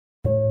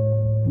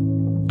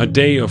A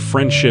day of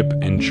friendship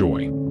and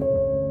joy.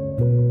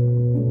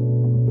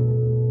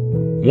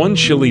 One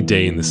chilly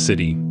day in the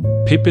city,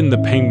 Pippin the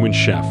penguin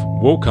chef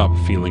woke up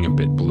feeling a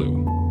bit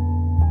blue.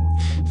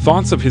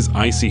 Thoughts of his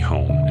icy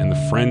home and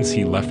the friends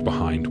he left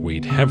behind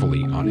weighed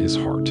heavily on his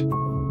heart.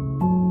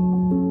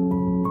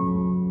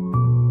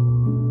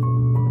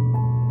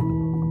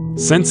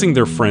 Sensing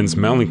their friend's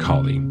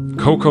melancholy,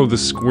 Coco the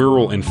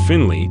squirrel and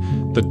Finley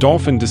the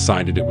dolphin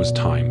decided it was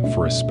time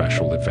for a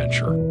special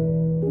adventure.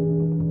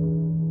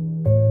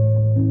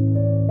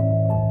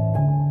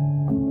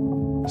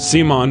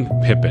 Simon,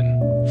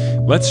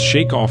 Pippin, let's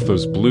shake off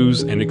those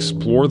blues and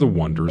explore the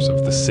wonders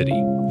of the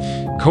city,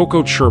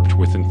 Coco chirped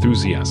with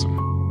enthusiasm.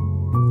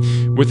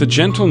 With a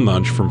gentle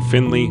nudge from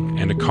Finley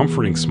and a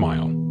comforting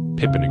smile,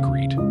 Pippin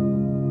agreed.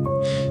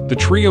 The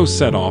trio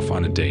set off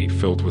on a day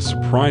filled with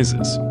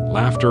surprises,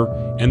 laughter,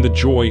 and the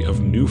joy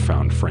of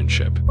newfound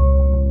friendship.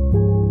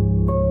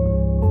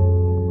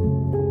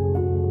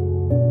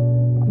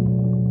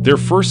 Their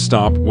first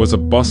stop was a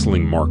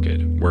bustling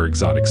market where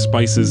exotic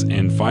spices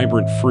and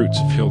vibrant fruits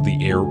filled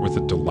the air with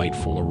a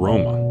delightful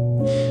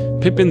aroma.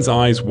 Pippin's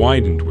eyes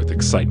widened with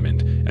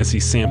excitement as he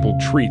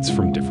sampled treats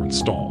from different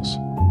stalls.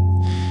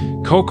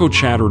 Coco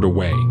chattered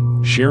away,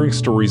 sharing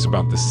stories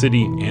about the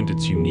city and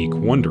its unique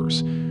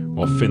wonders,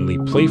 while Finley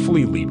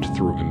playfully leaped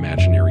through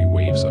imaginary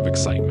waves of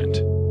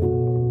excitement.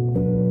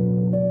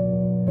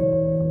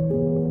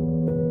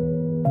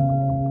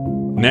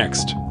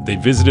 Next, they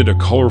visited a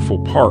colorful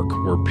park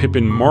where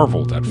Pippin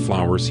marveled at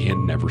flowers he had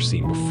never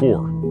seen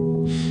before.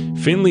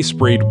 Finley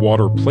sprayed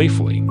water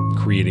playfully,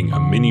 creating a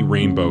mini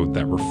rainbow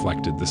that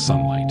reflected the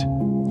sunlight.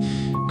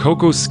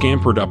 Coco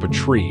scampered up a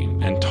tree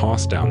and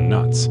tossed down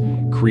nuts,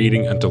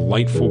 creating a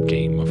delightful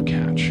game of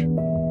catch.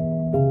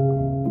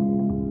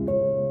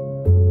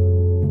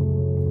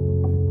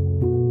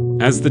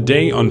 As the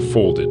day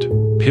unfolded,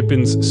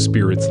 Pippin's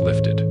spirits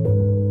lifted.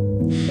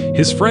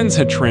 His friends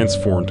had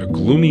transformed a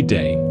gloomy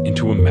day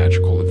into a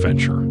magical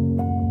adventure.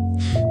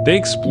 They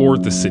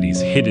explored the city's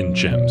hidden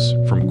gems,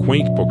 from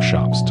quaint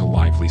bookshops to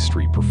lively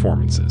street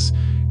performances,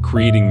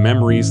 creating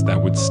memories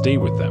that would stay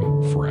with them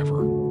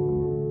forever.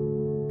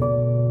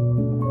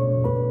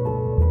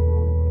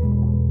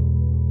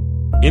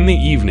 In the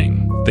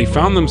evening, they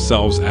found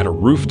themselves at a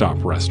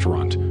rooftop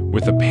restaurant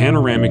with a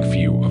panoramic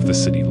view of the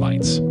city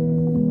lights.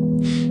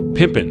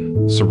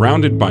 Pippin,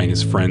 surrounded by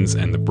his friends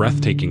and the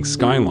breathtaking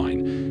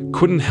skyline,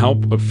 couldn't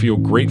help but feel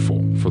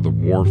grateful for the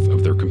warmth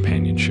of their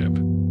companionship.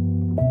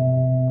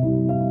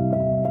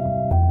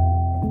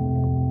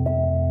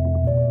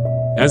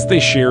 As they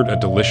shared a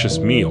delicious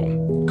meal,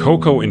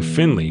 Coco and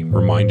Finley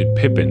reminded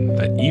Pippin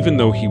that even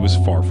though he was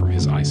far from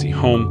his icy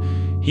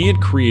home, he had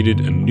created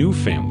a new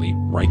family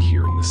right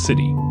here in the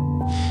city.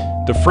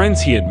 The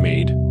friends he had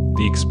made,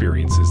 the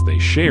experiences they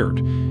shared,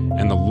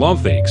 and the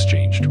love they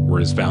exchanged were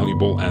as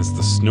valuable as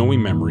the snowy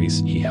memories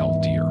he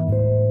held dear.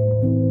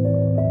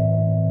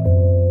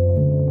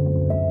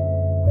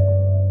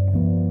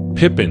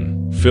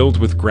 Pippin, filled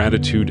with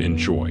gratitude and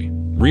joy,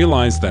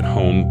 realized that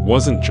home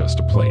wasn't just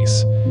a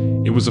place.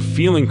 It was a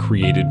feeling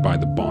created by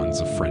the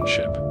bonds of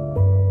friendship.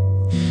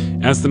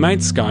 As the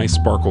night sky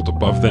sparkled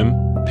above them,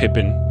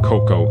 Pippin,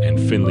 Coco, and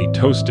Finley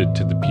toasted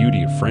to the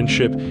beauty of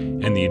friendship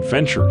and the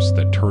adventures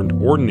that turned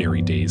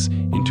ordinary days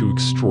into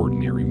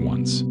extraordinary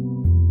ones.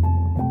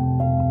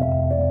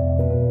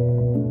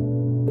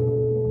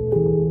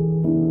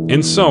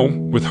 And so,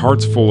 with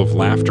hearts full of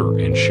laughter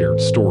and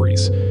shared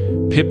stories,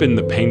 Pippin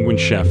the penguin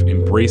chef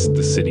embraced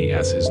the city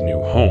as his new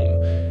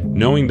home,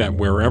 knowing that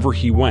wherever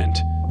he went,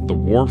 the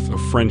warmth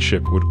of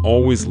friendship would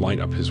always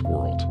light up his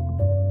world.